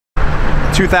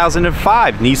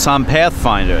2005 Nissan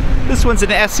Pathfinder. This one's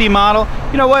an SE model.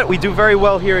 You know what? We do very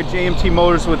well here at JMT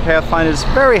Motors with Pathfinders.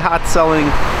 Very hot selling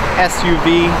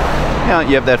SUV. You know,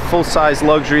 you have that full-size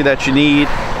luxury that you need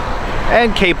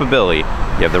and capability.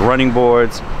 You have the running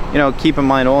boards. You know, keep in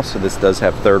mind also this does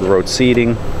have third row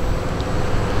seating.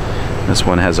 This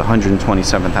one has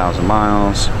 127,000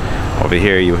 miles. Over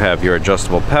here you have your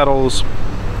adjustable pedals,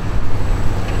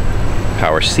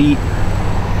 power seat,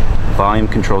 volume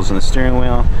controls in the steering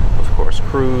wheel, of course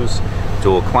cruise,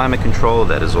 dual climate control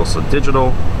that is also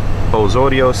digital, Bose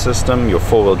audio system. Your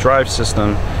four-wheel drive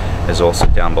system is also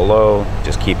down below.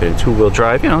 Just keep it in two-wheel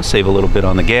drive, you know, save a little bit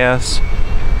on the gas.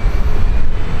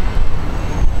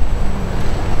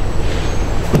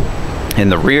 In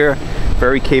the rear,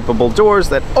 very capable doors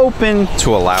that open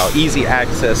to allow easy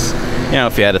access. You know,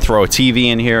 if you had to throw a TV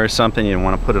in here or something, you didn't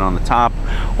want to put it on the top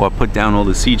or put down all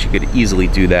the seats, you could easily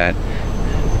do that.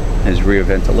 There's rear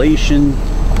ventilation.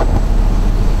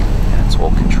 And it's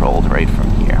all controlled right from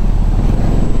here.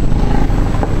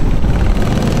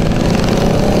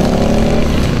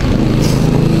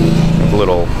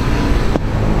 Little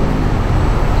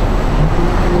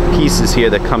pieces here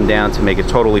that come down to make it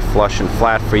totally flush and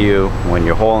flat for you when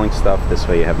you're hauling stuff. This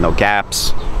way you have no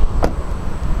gaps.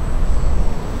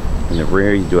 In the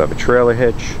rear you do have a trailer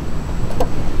hitch.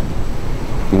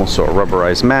 Also a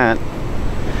rubberized mat.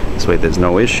 This way there's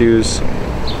no issues.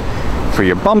 For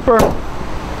your bumper,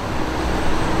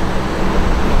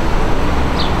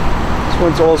 this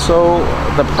one's also,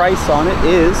 the price on it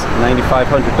is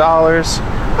 $9,500.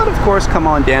 But of course, come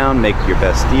on down, make your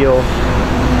best deal.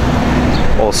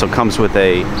 Also comes with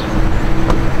a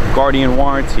Guardian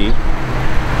warranty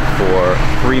for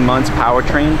 3 months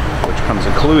powertrain, which comes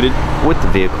included with the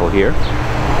vehicle here.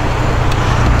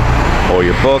 All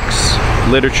your books,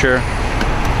 literature.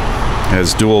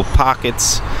 Has dual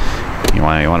pockets. You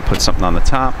want to put something on the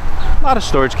top. A lot of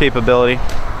storage capability.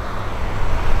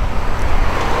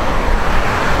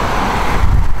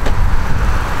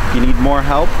 If you need more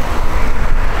help,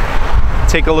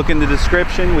 take a look in the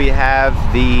description. We have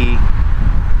the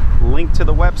link to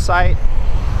the website,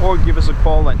 or give us a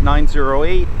call at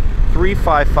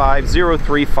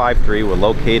 908-355-0353. We're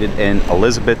located in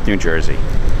Elizabeth, New Jersey.